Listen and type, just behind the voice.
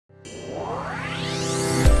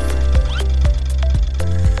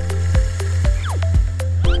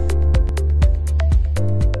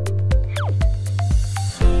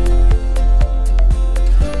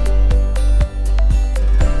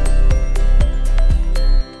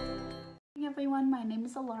everyone, my name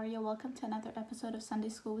is Alaria. Welcome to another episode of Sunday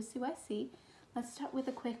School with CYC. Let's start with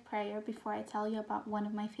a quick prayer before I tell you about one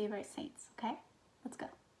of my favorite saints, okay? Let's go.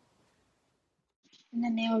 In the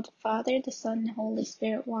name of the Father, the Son, and the Holy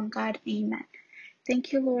Spirit, one God, amen.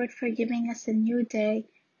 Thank you, Lord, for giving us a new day.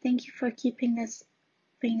 Thank you for keeping us,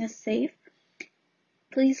 being us safe.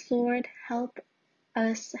 Please, Lord, help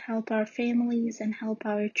us, help our families, and help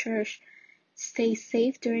our church stay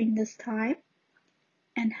safe during this time.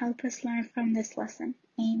 And help us learn from this lesson.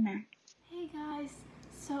 Amen. Hey guys,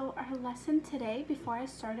 so our lesson today, before I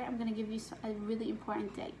start it, I'm going to give you a really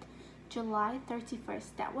important date. July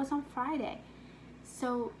 31st. That was on Friday.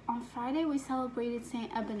 So on Friday we celebrated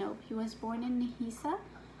Saint Ebenob. He was born in Nehisa.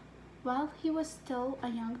 While he was still a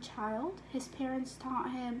young child, his parents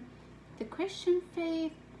taught him the Christian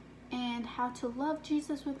faith and how to love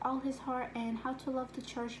Jesus with all his heart and how to love the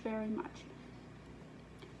church very much.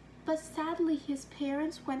 But sadly, his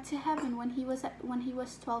parents went to heaven when he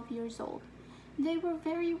was 12 years old. They were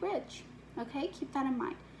very rich. Okay, keep that in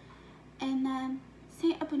mind. And then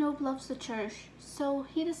Saint Ebenob loves the church, so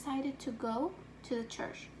he decided to go to the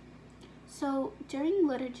church. So during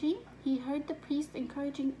liturgy, he heard the priest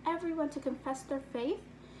encouraging everyone to confess their faith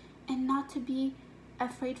and not to be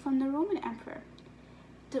afraid from the Roman emperor.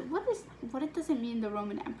 What does it mean, the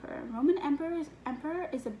Roman emperor? Roman emperor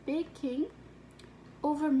is a big king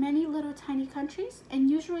over many little tiny countries, and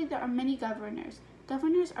usually there are many governors.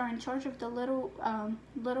 Governors are in charge of the little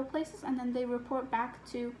places, and then they report back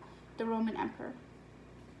to the Roman emperor.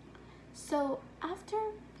 So after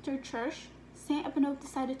their church, Saint Ebenob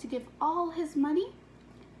decided to give all his money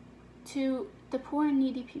to the poor and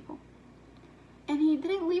needy people, and he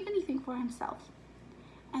didn't leave anything for himself.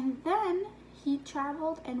 And then he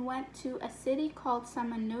traveled and went to a city called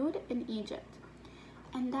Samanud in Egypt.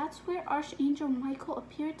 And that's where Archangel Michael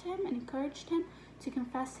appeared to him and encouraged him to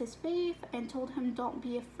confess his faith and told him, "Don't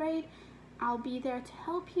be afraid. I'll be there to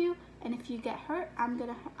help you. And if you get hurt, I'm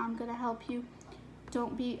gonna help you.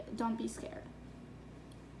 Don't be scared."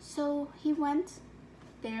 So he went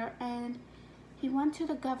there and he went to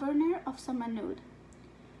the governor of Samanud.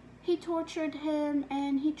 He tortured him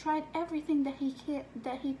and he tried everything that he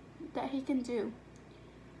can do.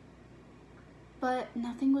 But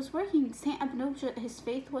nothing was working. Saint Ebenob, his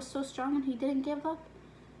faith was so strong and he didn't give up.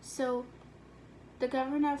 So the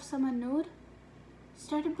governor of Samanud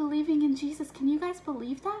started believing in Jesus. Can you guys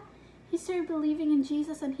believe that? He started believing in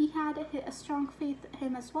Jesus and he had a strong faith in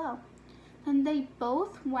him as well. And they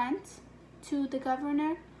both went to the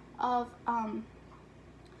governor of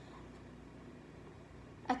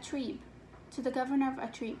Atrib,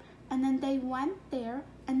 and then they went there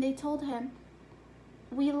and they told him,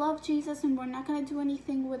 "We love Jesus and we're not going to do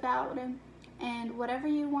anything without him, and whatever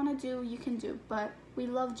you want to do, you can do, but we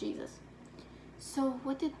love Jesus." So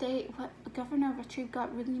Governor of Atrib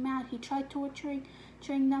got really mad. He tried torturing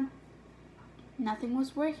them. Nothing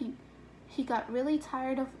was working. He got really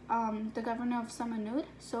tired of the governor of Samanud,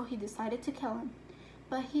 so he decided to kill him.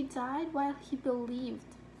 But he died while he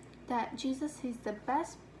believed that Jesus is the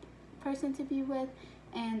best person to be with,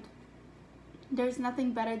 and there's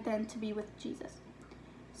nothing better than to be with Jesus.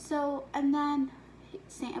 So, and then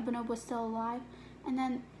Saint Ebenob was still alive, and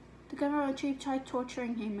then the governor of Atrib tried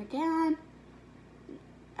torturing him again,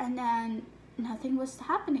 and then nothing was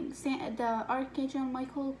happening. The Archangel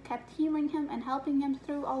Michael kept healing him and helping him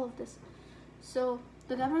through all of this. So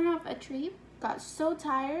the governor of Atrib got so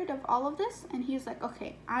tired of all of this, and he was like,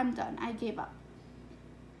 "Okay, I'm done. I gave up."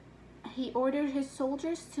 He ordered his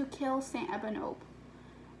soldiers to kill Saint Ebenob.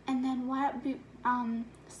 And then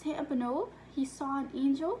Saint Ebenob, he saw an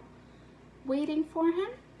angel waiting for him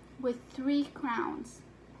with 3 crowns.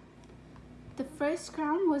 The first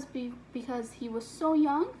crown was because he was so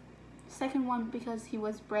young, second one because he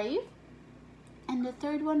was brave, and the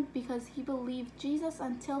third one because he believed Jesus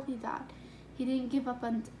until he died. He didn't give up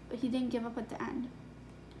at the end.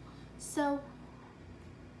 So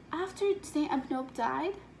after Saint Ebenob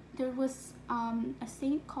died, there was a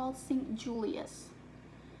saint called Saint Julius.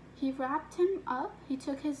 He wrapped him up. He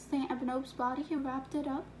took Saint Ebenob's body, he wrapped it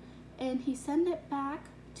up, and he sent it back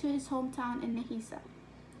to his hometown in Nehisa.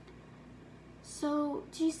 So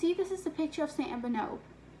do you see, this is a picture of Saint Ebenob.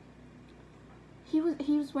 He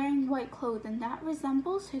was wearing white clothes, and that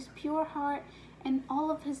resembles his pure heart and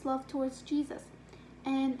all of his love towards Jesus.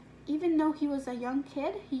 And even though he was a young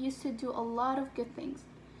kid, he used to do a lot of good things.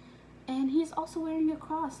 And he's also wearing a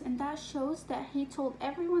cross, and that shows that he told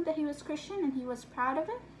everyone that he was Christian and he was proud of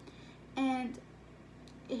it. And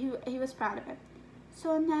he was proud of it.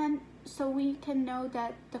 So we can know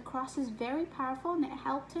that the cross is very powerful, and it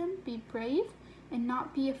helped him be brave and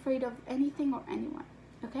not be afraid of anything or anyone.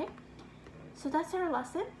 Okay? So that's our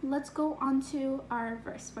lesson. Let's go on to our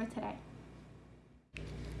verse for today.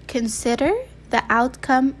 Consider the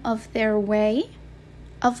outcome of their way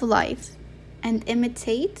of life and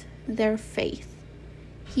imitate their faith.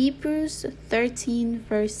 Hebrews 13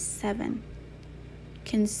 verse 7.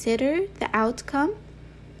 Consider the outcome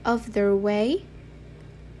of their way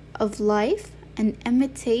of life and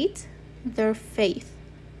imitate their faith.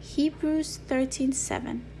 Hebrews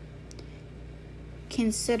 13:7.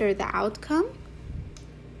 Consider the outcome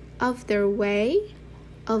of their way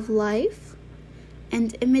of life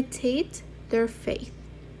and imitate their faith.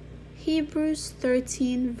 Hebrews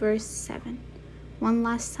 13 verse 7. One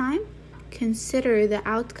last time. Consider the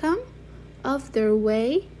outcome of their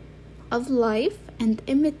way of life and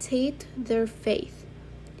imitate their faith.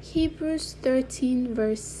 Hebrews 13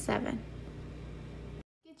 verse 7.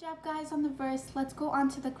 Good job guys on the verse. Let's go on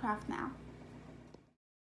to the craft now.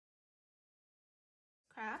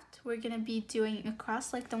 We're gonna be doing a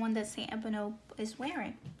cross like the one that Saint Ebeno was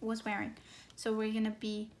wearing. So we're gonna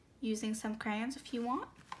be using some crayons if you want,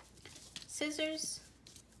 scissors,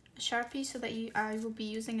 a Sharpie so that I will be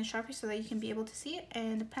using a Sharpie so that you can be able to see it,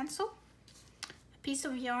 and a pencil, a piece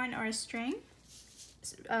of yarn or a string,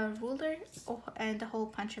 a ruler, and a hole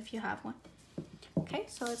punch if you have one. Okay,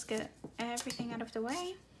 so let's get everything out of the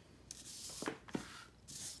way.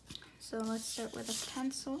 So let's start with a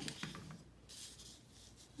pencil.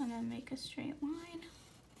 And then make a straight line.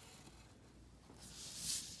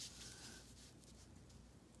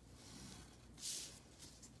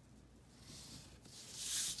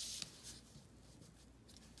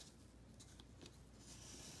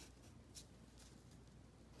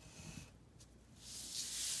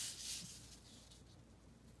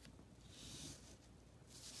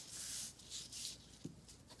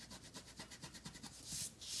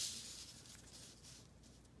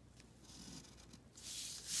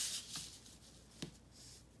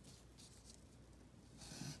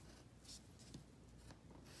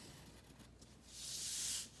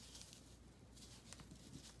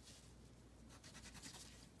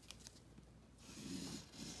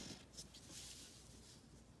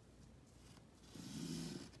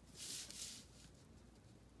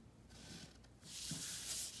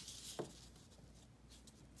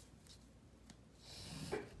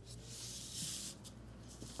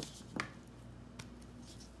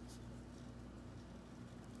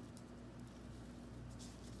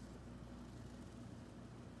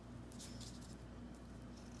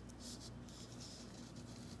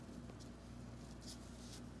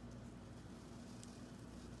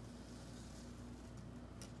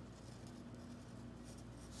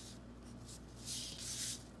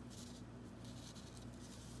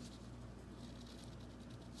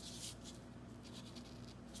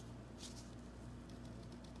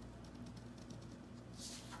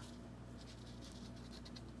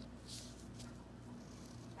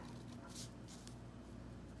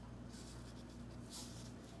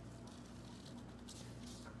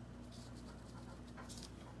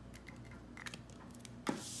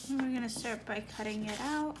 And we're gonna start by cutting it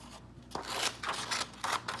out.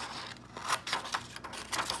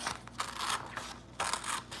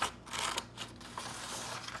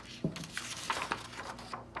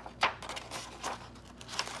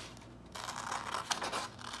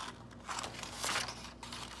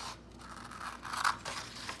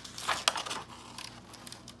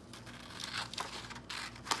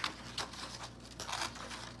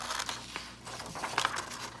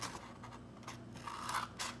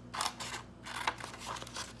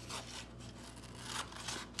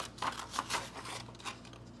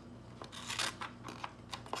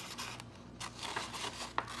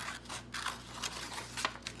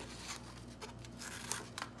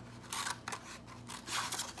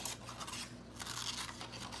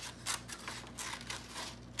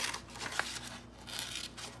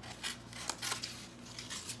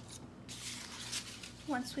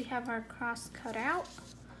 Once we have our cross cut out,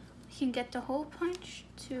 we can get the hole punch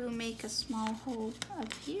to make a small hole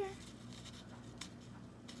up here.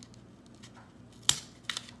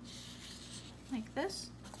 Like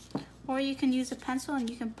this. Or you can use a pencil and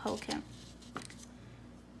you can poke it.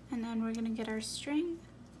 And then we're gonna get our string.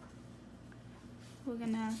 We're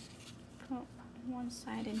gonna put one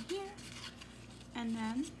side in here, and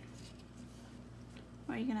then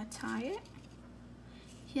we're gonna tie it.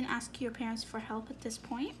 You can ask your parents for help at this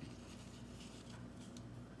point.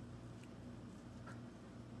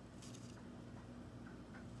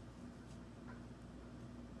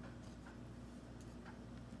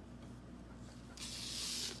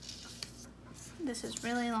 This is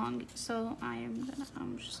really long, so I'm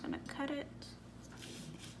just gonna cut it.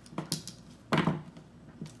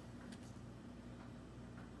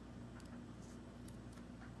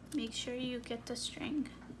 make sure you get the string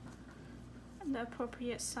the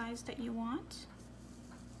appropriate size that you want.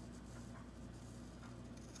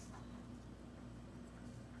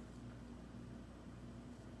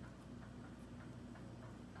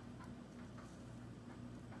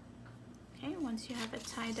 Okay, once you have it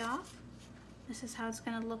tied off, this is how it's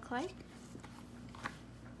going to look like.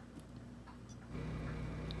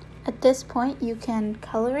 At this point, you can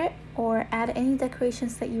color it or add any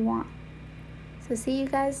decorations that you want. So see, you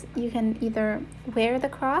guys, you can either wear the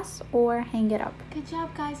cross or hang it up. Good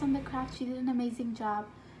job, guys, on the craft. You did an amazing job.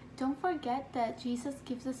 Don't forget that Jesus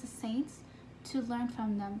gives us the saints to learn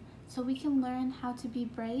from them, so we can learn how to be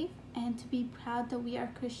brave and to be proud that we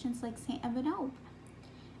are Christians like Saint Ebenob.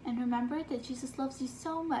 And remember that Jesus loves you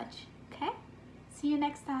so much, okay? See you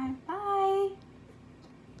next time. Bye!